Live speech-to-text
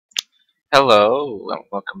Hello, and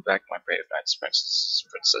welcome back, my brave knights, princesses,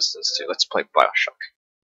 and princesses, to Let's Play Bioshock.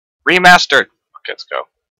 Remastered! Okay, let's go.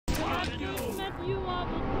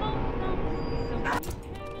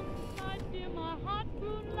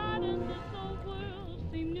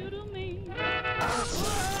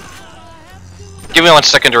 Give me 1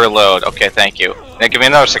 second to reload. Okay, thank you. Now give me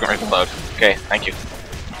another second to reload. Okay, thank you.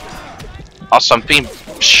 Also, I'm being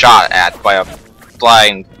shot at by a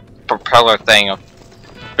flying propeller thing.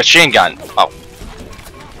 Machine gun. Oh.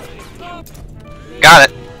 Got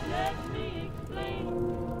it.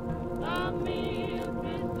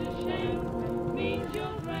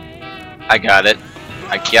 I got it.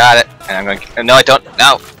 I got it. And I'm gonna. No, I don't.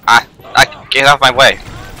 No. I get off my way.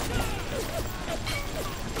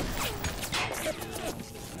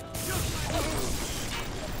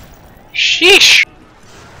 Sheesh.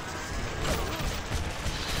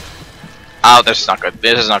 Oh, this is not good.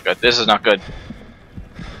 This is not good. This is not good.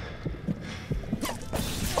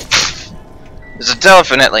 This is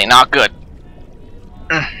definitely not good.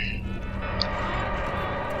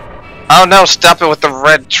 Oh no, stop it with the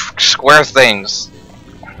red square things.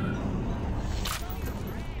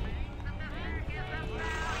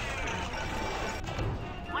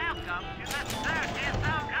 Welcome to the circus.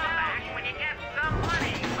 I'll come back when you get some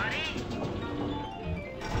money, buddy.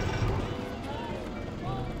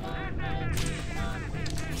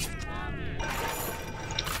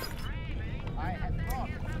 I had thought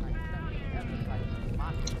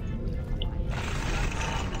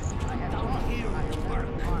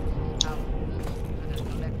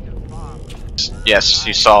Yes,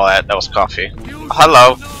 you saw that. That was coffee.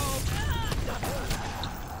 Hello.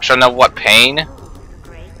 Should I know what pain?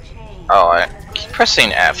 Oh, I keep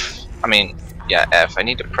pressing F. I mean, yeah, F. I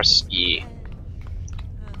need to press E.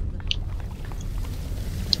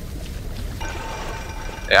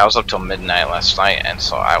 Yeah, I was up till midnight last night, and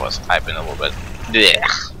so I've been a little bit.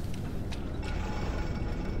 Blech.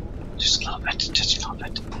 Just a little bit. Just a little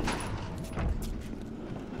bit.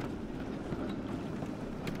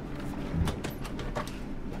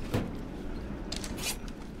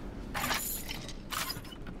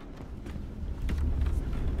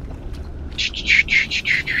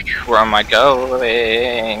 Where am I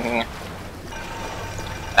going?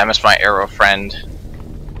 I miss my arrow friend.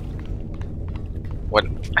 What?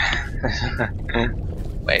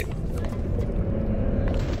 Wait.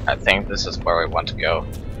 I think this is where we want to go.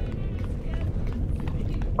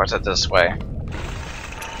 Or is it this way?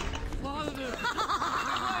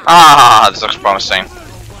 Ah, this looks promising.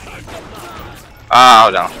 Oh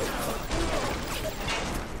no.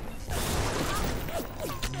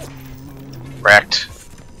 Wrecked.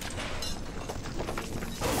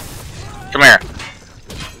 Come here.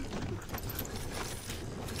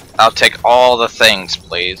 I'll take all the things,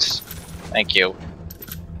 please. Thank you.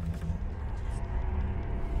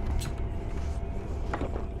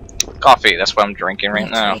 Coffee, that's what I'm drinking right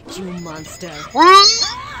now. You monster. Stop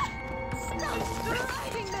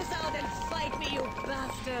driving this out and fight me, you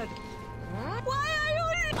bastard! Why are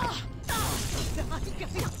you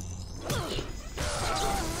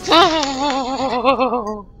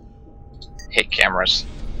Hit cameras.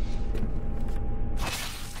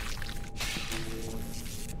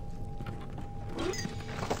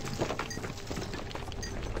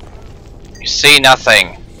 You see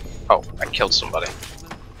nothing. Oh, I killed somebody.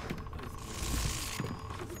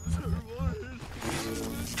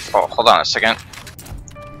 Oh, hold on a second.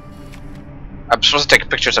 I'm supposed to take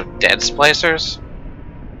pictures of dead splicers?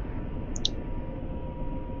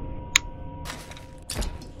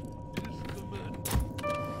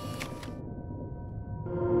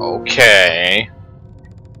 Okay.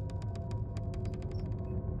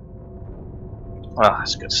 Well,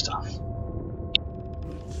 that's good stuff.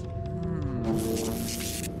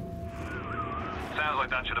 Sounds like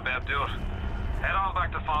that should about do it. Head on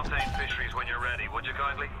back to Fontaine Fisheries when you're ready, would you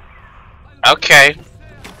kindly? Okay.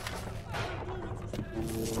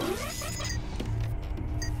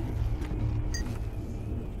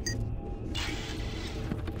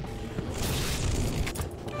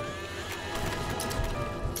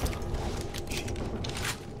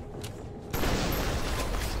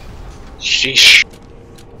 Sheesh.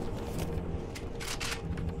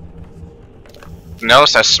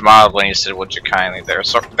 Notice I smiled when you said would you kindly. There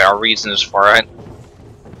are reasons for it.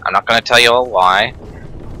 I'm not gonna tell you all why.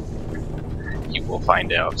 You will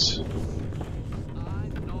find out.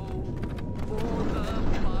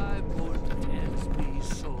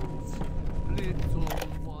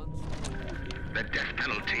 The death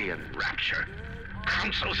penalty and rapture.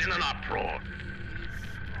 Council's in an uproar.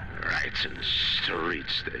 Riots in the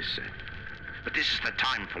streets, they say. But this is the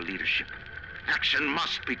time for leadership. Action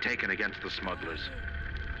must be taken against the smugglers.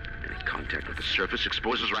 Any contact with the surface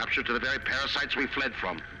exposes Rapture to the very parasites we fled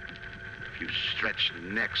from. A few stretched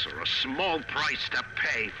necks or a small price to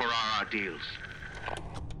pay for our deals.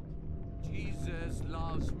 Jesus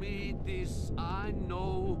loves me, this I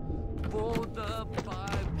know, for the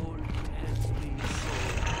Bible tells me so.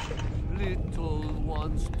 Little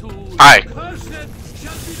ones too. Hi.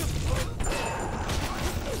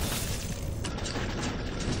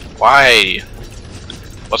 Why?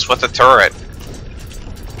 What's with the turret?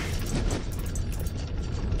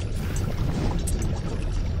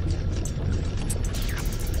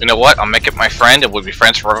 You know what? I'll make it my friend, and we'll be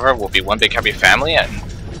friends forever. We'll be one big happy family, and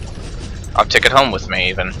I'll take it home with me,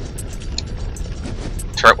 even.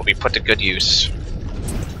 Turret will be put to good use.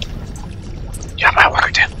 Yeah, my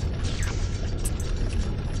work did.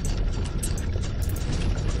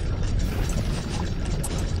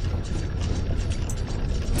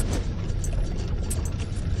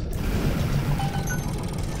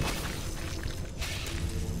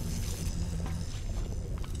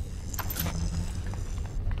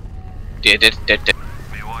 Did.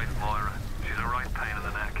 Me wife, Moira. She's a right pain in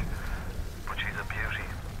the neck. But she's a beauty.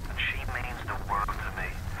 And she means the world to me.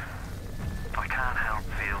 I can't help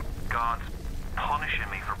feel God's punishing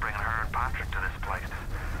me for bringing her and Patrick to this place.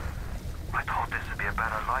 I thought this would be a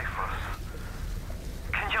better life for us.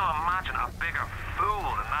 Can you imagine a bigger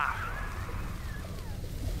fool than that?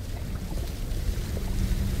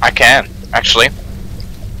 I can, actually.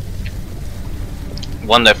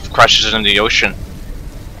 One that crashes in the ocean.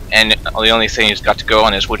 And the only thing he's got to go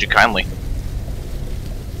on is would you kindly.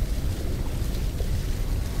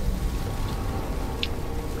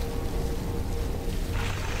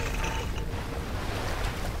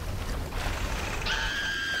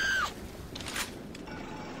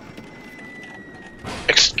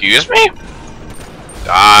 Excuse me?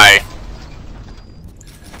 Die.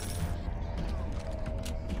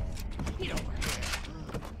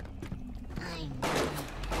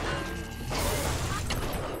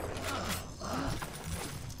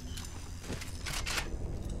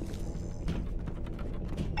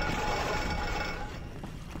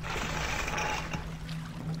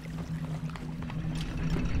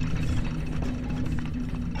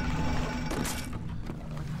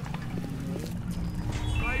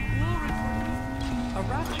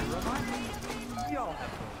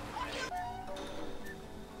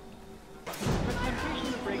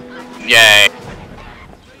 Yay.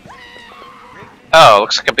 Oh,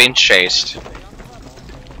 looks like I'm being chased.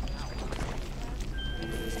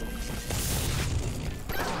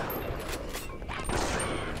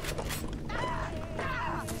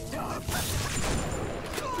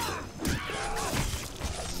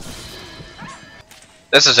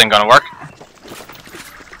 This isn't gonna work.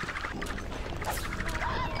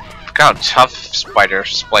 Look how tough spider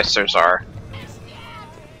splicers are.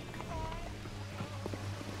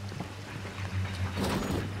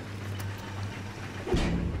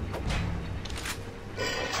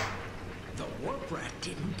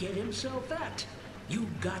 Get himself that. You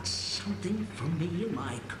got something for me and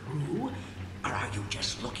my crew? Or are you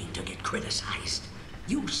just looking to get criticized?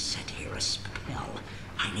 You sit here a spell.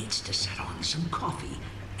 I needs to set on some coffee.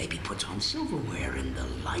 Maybe put on silverware and the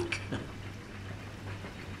like.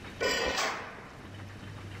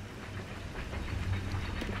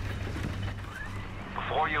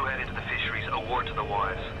 Before you head into the fisheries, a word to the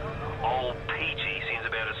wives. Old Peachy seems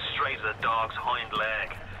about as straight as a dog's hind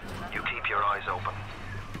leg. You keep your eyes open.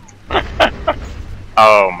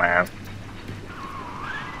 Oh man.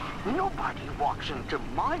 Nobody walks into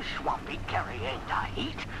my swampy Carrieta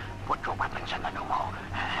heat. Put your weapons in the pneumo,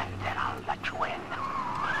 and then I'll let you in.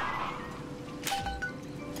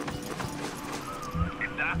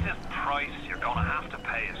 If that's his price, you're gonna have to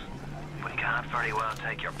pay it. But he can't very well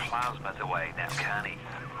take your plasmas away now, can he?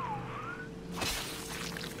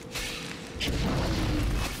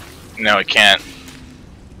 No, it can't.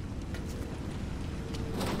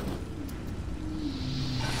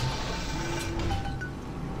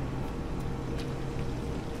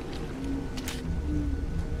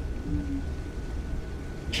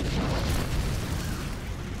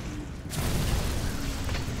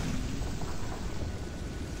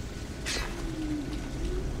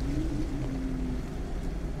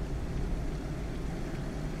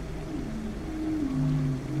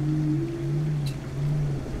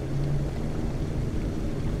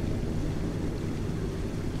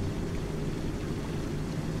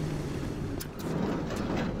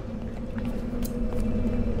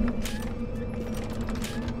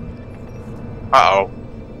 Uh-oh.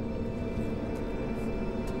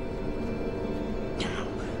 Now,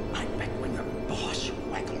 I bet when your boss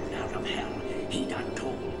waggled out of hell,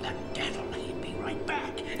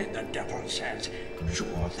 devil says.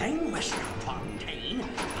 Sure thing, Mr. Fontaine. I'll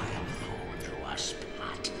hold you a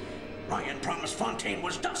spot. Ryan promised Fontaine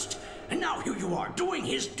was dust, and now here you are doing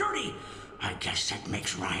his dirty. I guess that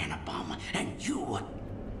makes Ryan a bum, and you a...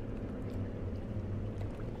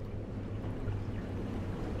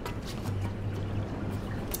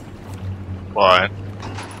 What?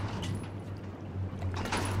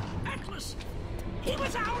 Atlas! He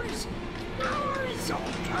was ours! Ours! Don't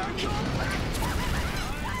turn your back!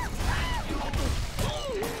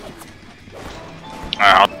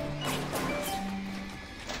 Ow.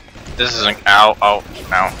 This isn't. Ow, ow,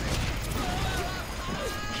 ow.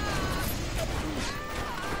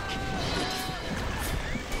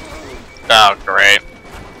 Oh, great.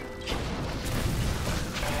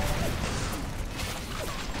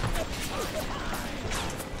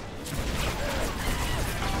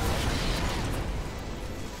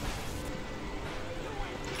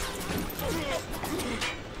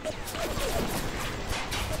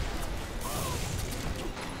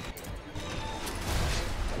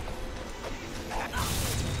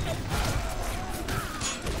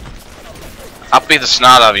 I'll beat the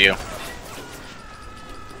snot out of you.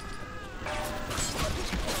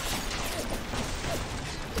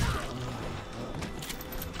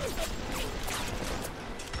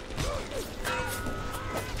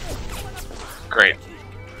 Great.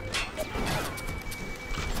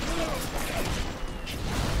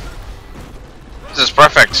 This is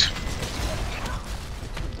perfect.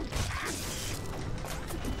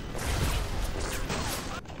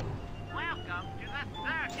 Welcome to the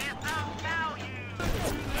circus of value.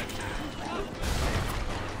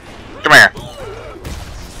 Come here.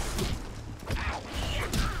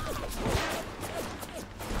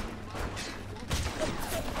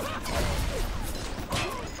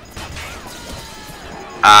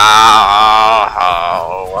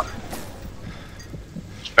 Oh,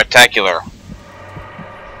 spectacular.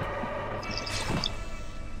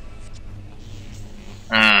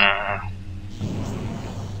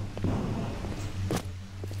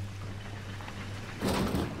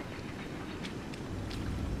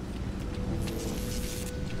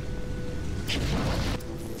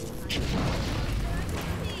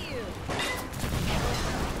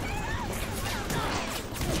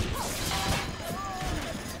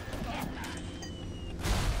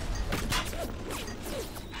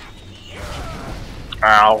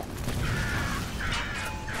 Ow.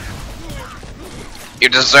 You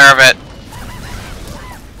deserve it.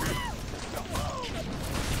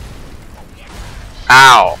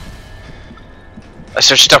 Ow. There's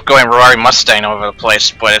just stuff going Ferrari Mustang over the place,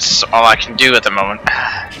 but it's all I can do at the moment.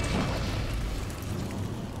 I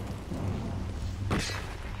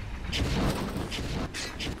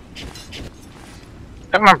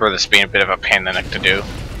remember this being a bit of a pain in the neck to do.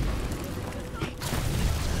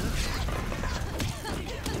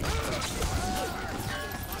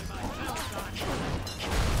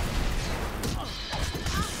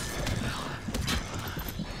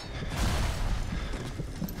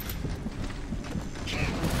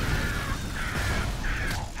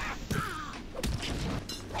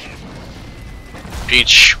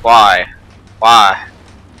 Peach, why? Why?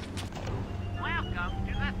 Welcome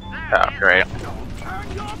to the circus. Oh, great.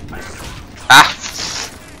 Ah!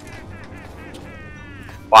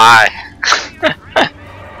 Why?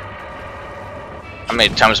 How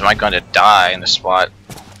many times am I going to die in this spot?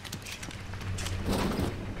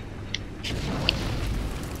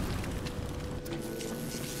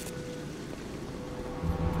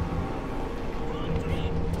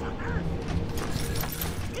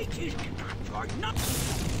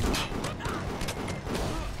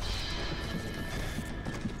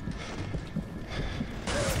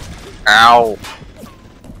 Ow.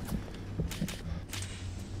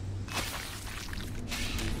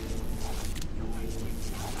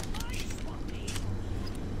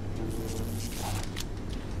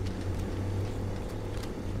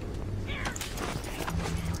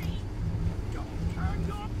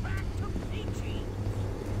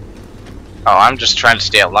 Oh, I'm just trying to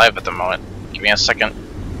stay alive at the moment. Give me a second.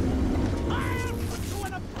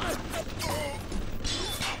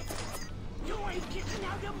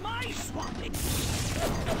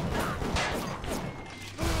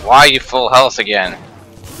 Why are you full health again?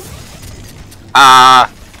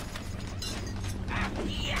 Ah!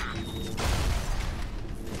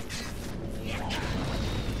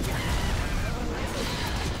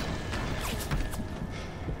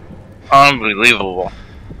 Unbelievable.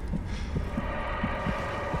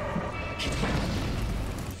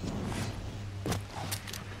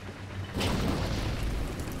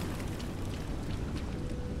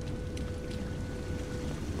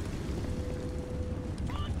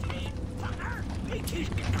 He's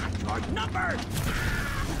got your number!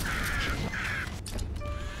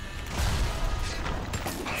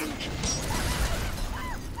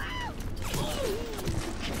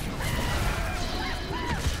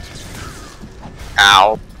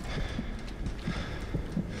 Ow.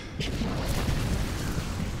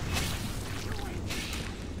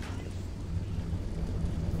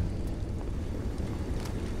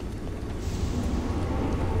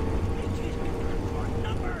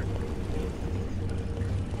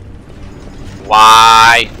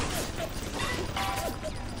 Why?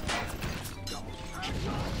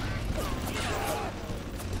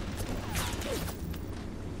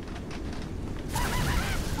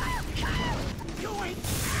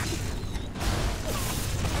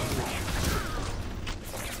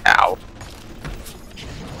 Ow.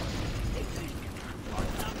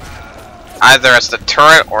 Either it's the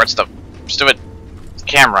turret or it's the stupid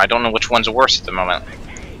camera. I don't know which one's worse at the moment.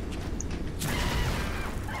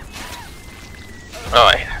 Oh,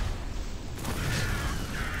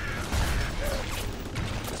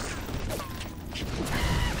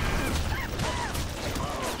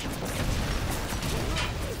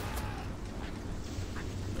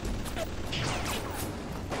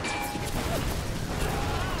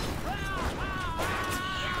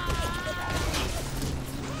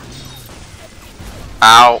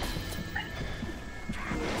 ow.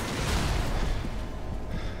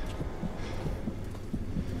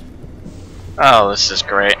 Oh, this is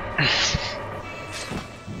great.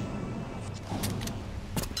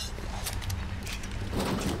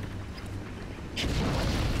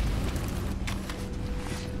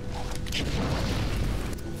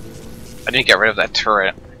 I need to get rid of that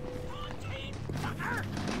turret.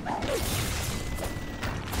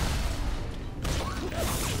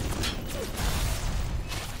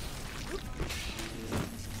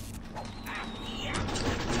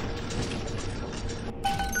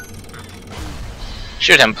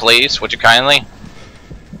 Shoot him, please, would you kindly?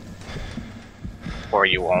 Or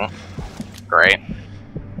you won't. Great.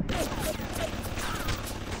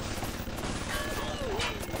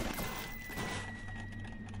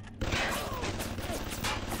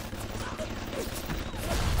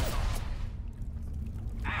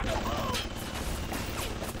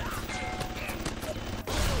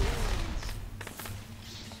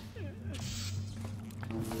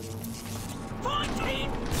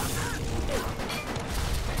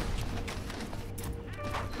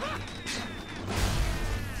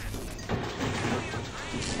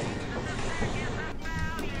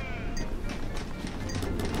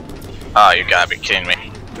 Oh, you gotta be kidding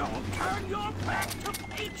me. Don't turn your back to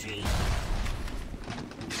Peachy!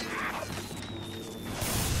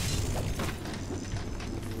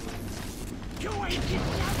 You ain't getting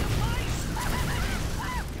out of my...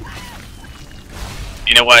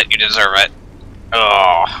 You know what? You deserve it.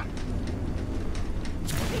 Oh.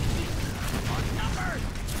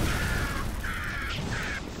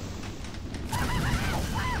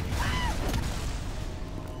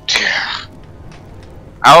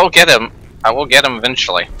 I will get him. I will get him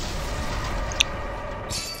eventually.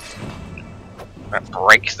 I'm gonna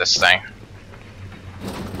break this thing.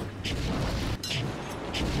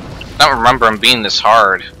 I don't remember him being this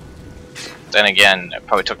hard. Then again, it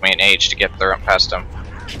probably took me an age to get through and past him.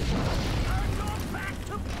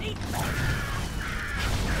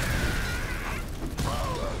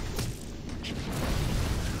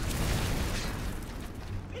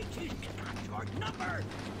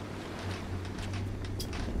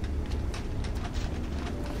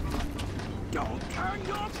 Don't turn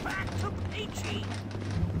your back to Peachy!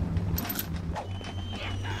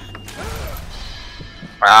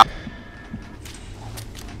 Wow.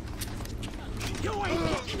 You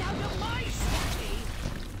ain't getting out of my city!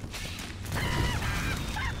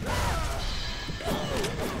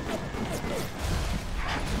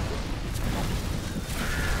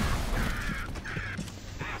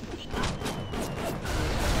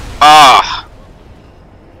 Ah!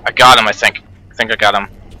 I got him, I think. I think I got him.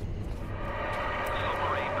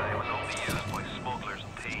 Submarine bay was only used by smugglers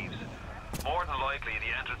and thieves. More than likely,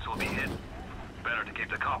 the entrance will be hidden. Better to keep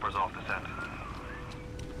the coppers off the scent.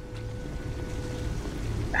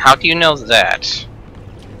 How do you know that?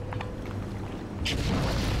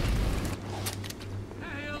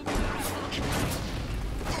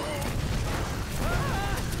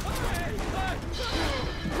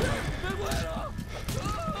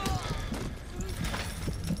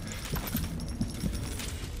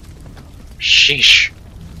 Sheesh.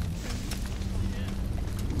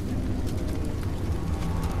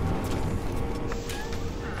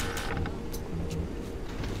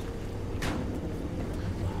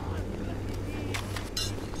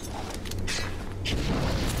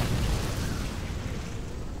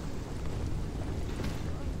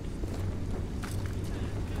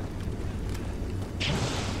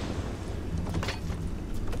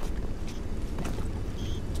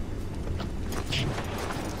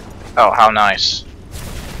 Oh, how nice.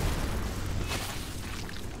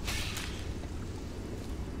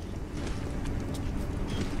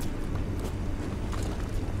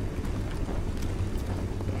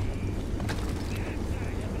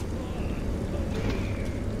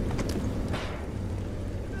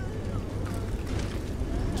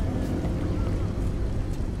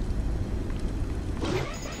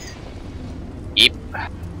 Yep.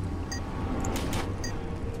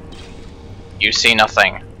 You see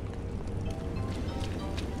nothing.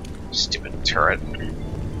 Stupid turret.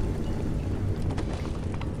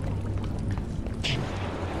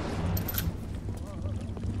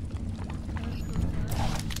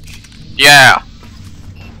 Yeah!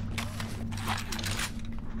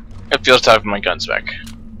 It feels to have my guns back.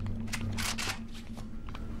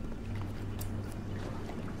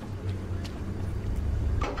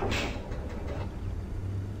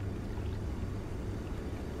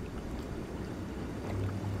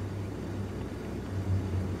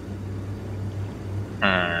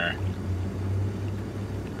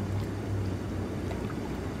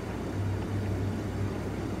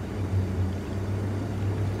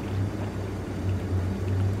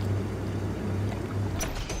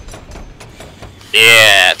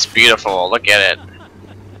 Yeah, it's beautiful. Look at it.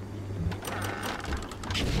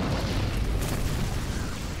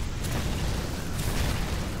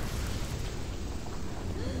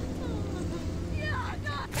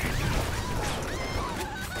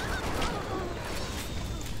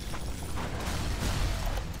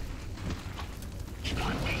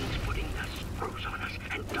 Fontaine's putting the screws on us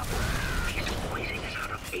and double. He's squeezing us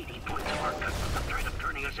out of 80 points of our cut with the threat of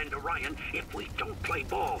turning us into Ryan if we don't play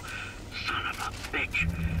ball. Son of a bitch.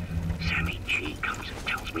 Sammy G comes and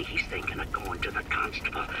tells me he's thinking of going to the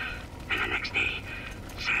constable. And the next day,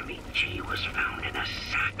 Sammy G was found in a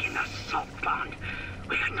sack in a salt pond.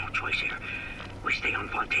 We got no choice here. We stay on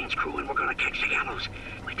Fontaine's crew and we're gonna catch the gallows.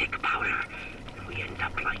 We take powder and we end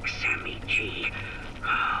up like Sammy G.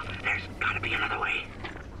 Oh, there's gotta be another way.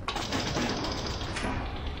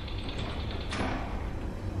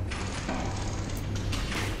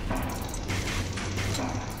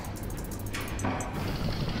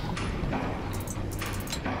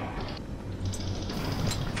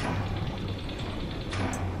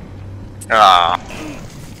 Ah.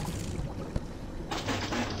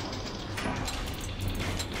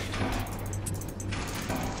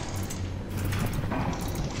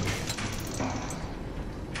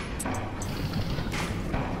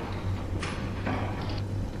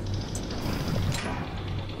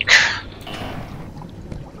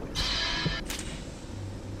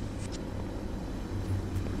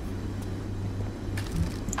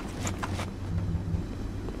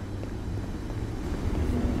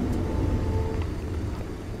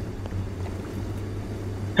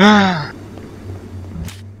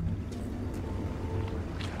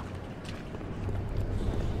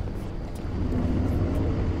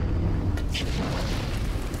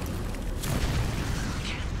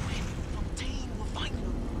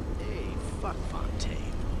 Hey, fuck Fontaine.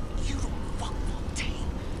 You don't fuck Fontaine.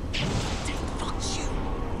 Fontaine fucks you.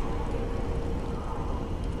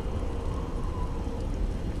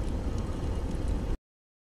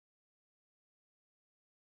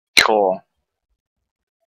 Cool.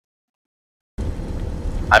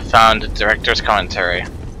 I found the director's commentary.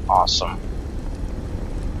 Awesome.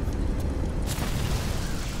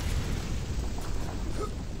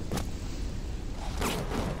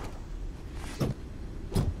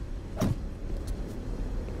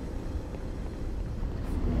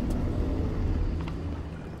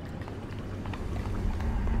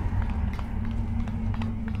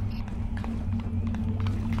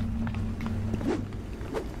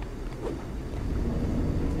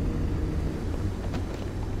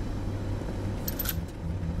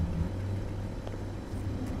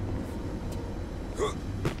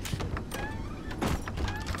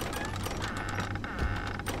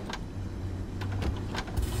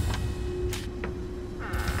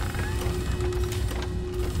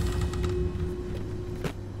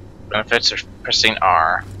 Benefits of pressing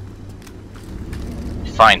R.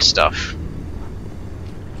 Find stuff.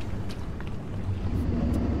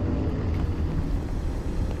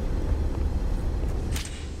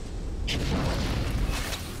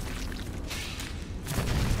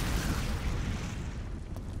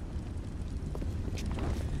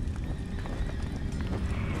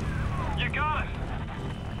 You got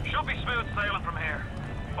it! Should be smooth sailing from here.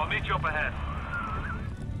 I'll meet you up ahead.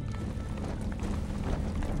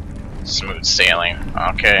 Smooth sailing.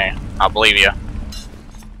 Okay, I'll believe you.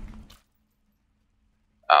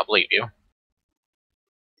 I'll believe you.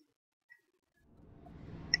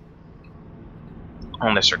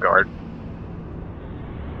 On this regard.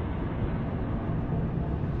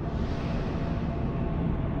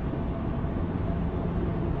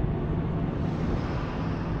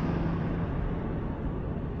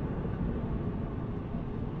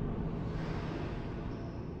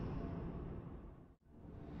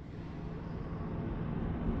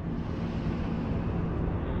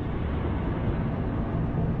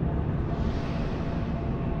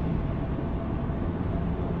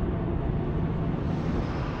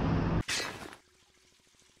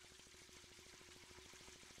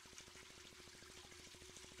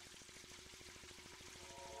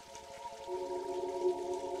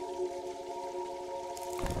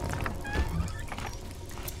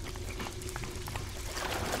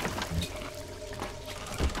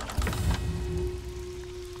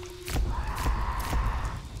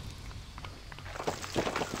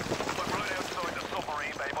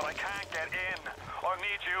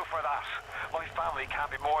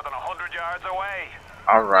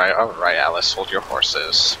 Alright, Alice, hold your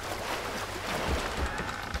horses.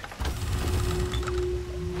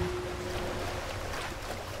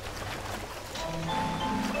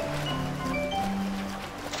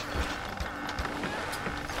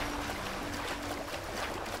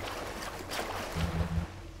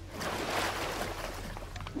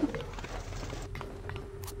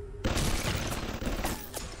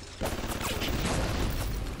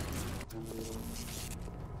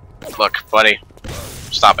 Look, buddy.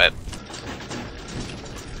 Stop it.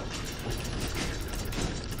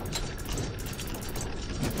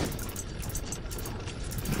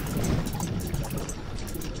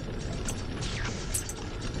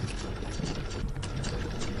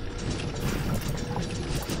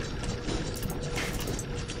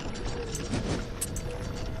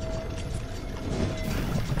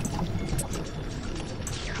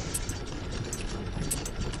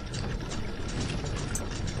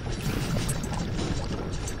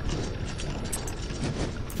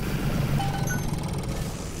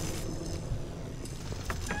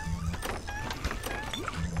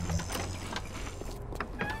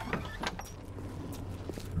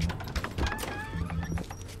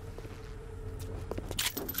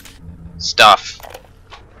 Stuff.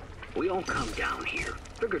 We all come down here.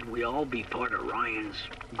 Figured we all be part of Ryan's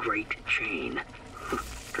great chain.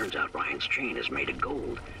 Turns out Ryan's chain is made of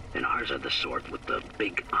gold, and ours are the sort with the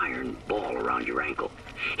big iron ball around your ankle.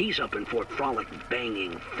 He's up in Fort Frolic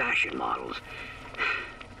banging fashion models.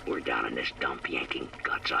 We're down in this dump yanking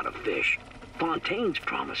guts out of fish. Fontaine's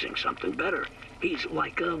promising something better. He's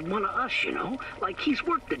like one of us, you know? Like he's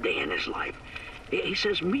worked a day in his life. He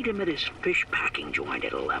says meet him at his fish packing joint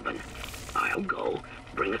at 11. I'll go,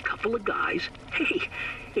 bring a couple of guys. Hey,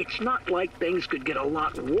 it's not like things could get a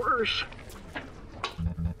lot worse.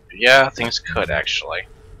 Yeah, things could, actually.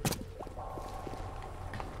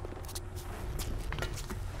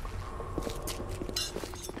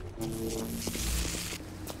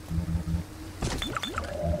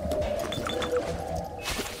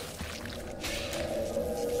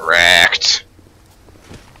 Wrecked.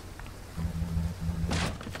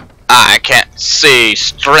 I can't see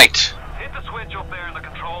straight. Hit the switch up there in the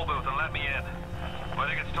control booth and let me in. I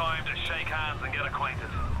think it's time to shake hands and get acquainted.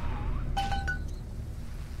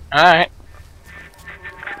 Alright.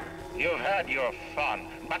 You've had your fun,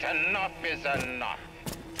 but enough is enough.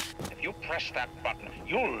 If you press that button,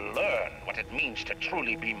 you'll learn what it means to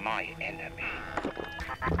truly be my enemy.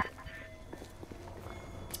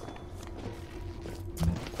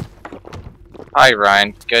 Hi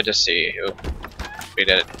Ryan, good to see you. Happy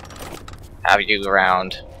to have you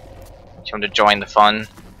around. Come to join the fun.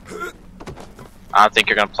 I don't think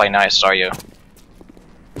you're gonna play nice, are you?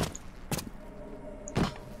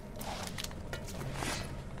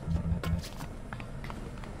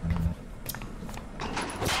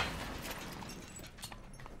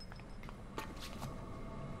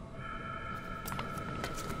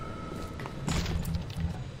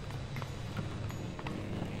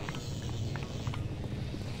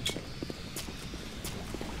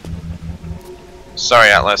 Sorry,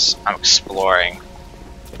 Atlas. I'm exploring.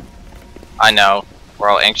 I know. We're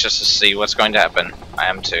all anxious to see what's going to happen. I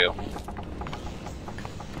am too.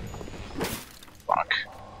 Fuck.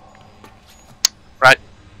 Right.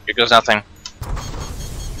 Here goes nothing.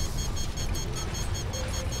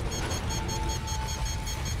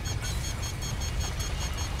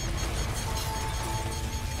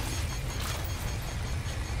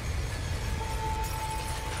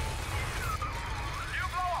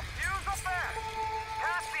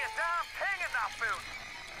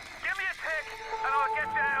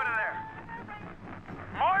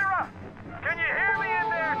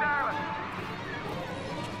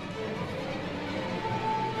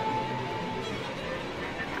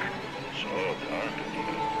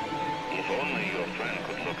 only your friend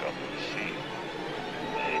could look up and see.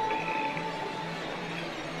 Maybe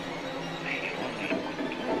only you could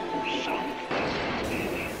do something,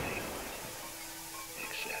 anything,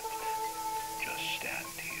 except just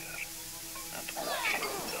stand here and watch him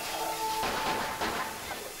die.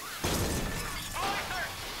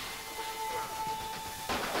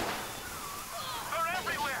 They're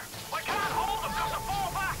everywhere! I can't hold them! Just to fall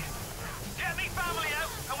back! Get me family out,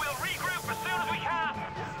 and we'll regroup as soon as we can!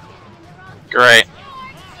 Great.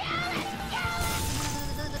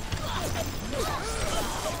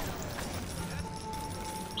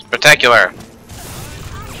 Spectacular.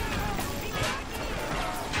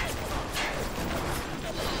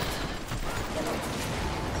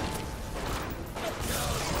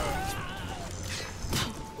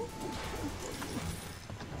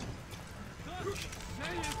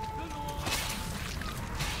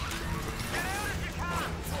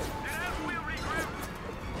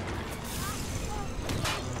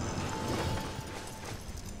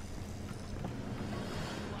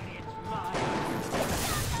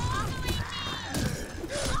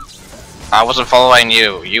 I wasn't following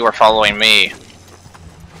you. You were following me.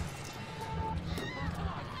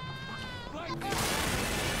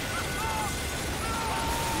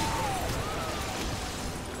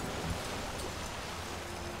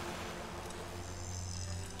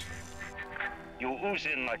 You ooze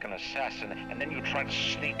in like an assassin, and then you try to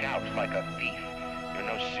sneak out like a thief. You're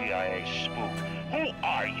no CIA spook. Who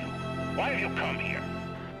are you? Why have you come here?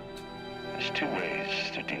 There's two ways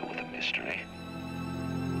to deal with a mystery.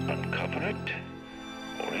 Uncover it,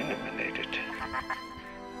 or eliminate it.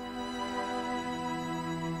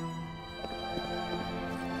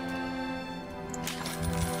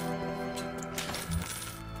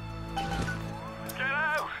 Get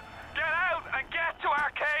out! Get out and get to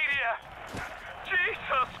Arcadia!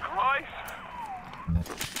 Jesus Christ!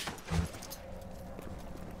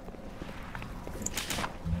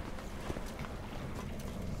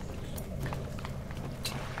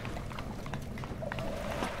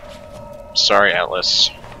 Sorry, Atlas.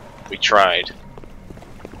 We tried.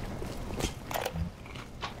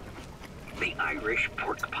 The Irish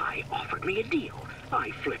pork pie offered me a deal.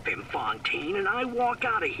 I flip him Fontaine and I walk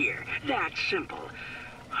out of here. That simple.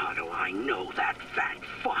 How do I know that fat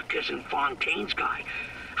fuck isn't Fontaine's guy?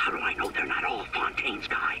 How do I know they're not all Fontaine's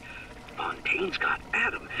guy? Fontaine's got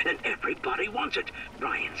Adam, and everybody wants it.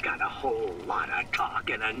 Ryan's got a whole lot of talk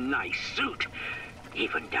and a nice suit.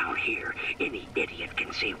 Even down here, any idiot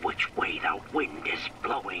can see which way the wind is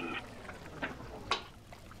blowing.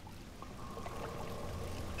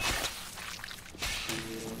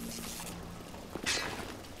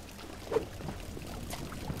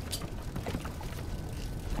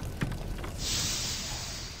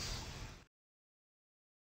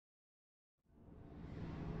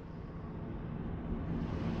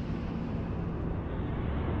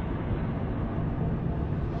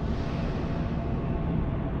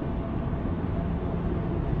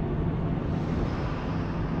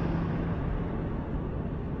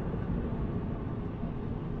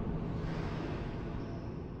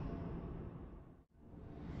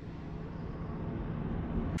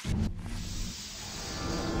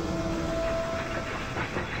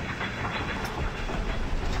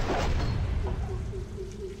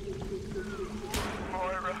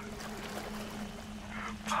 Moira.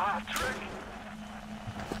 Patrick.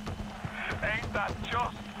 Ain't that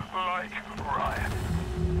just like Ryan?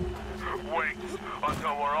 Waits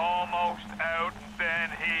until we're almost out, then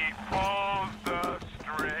he pulls the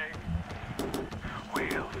string.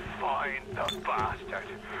 We'll find the bastard.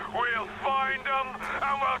 We'll find him,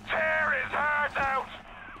 and we'll tear his heart out!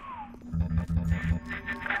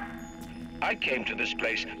 I came to this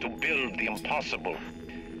place to build the impossible.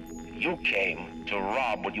 You came to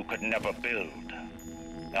rob what you could never build.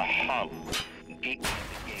 A hum, geek at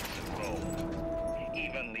the gates of Rome.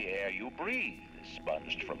 Even the air you breathe is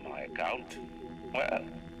sponged from my account. Well,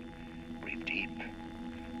 breathe deep,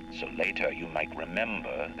 so later you might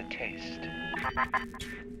remember the taste.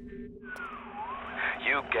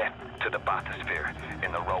 You get to the bathysphere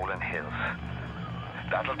in the rolling hills.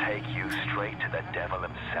 That'll take you straight to the devil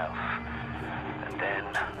himself. And then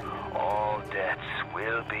all debts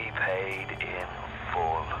will be paid in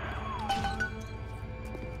full.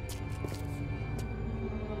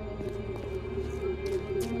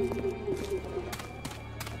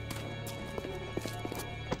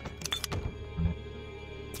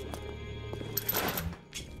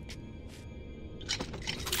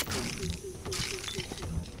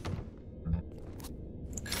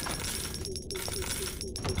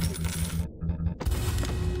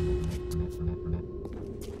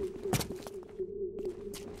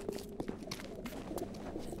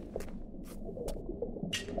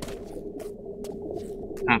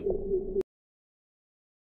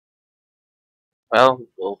 Well,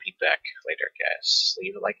 we'll be back later, guys.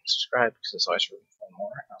 Leave a like and subscribe because there's always room for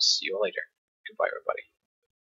more. I'll see you later. Goodbye, everybody.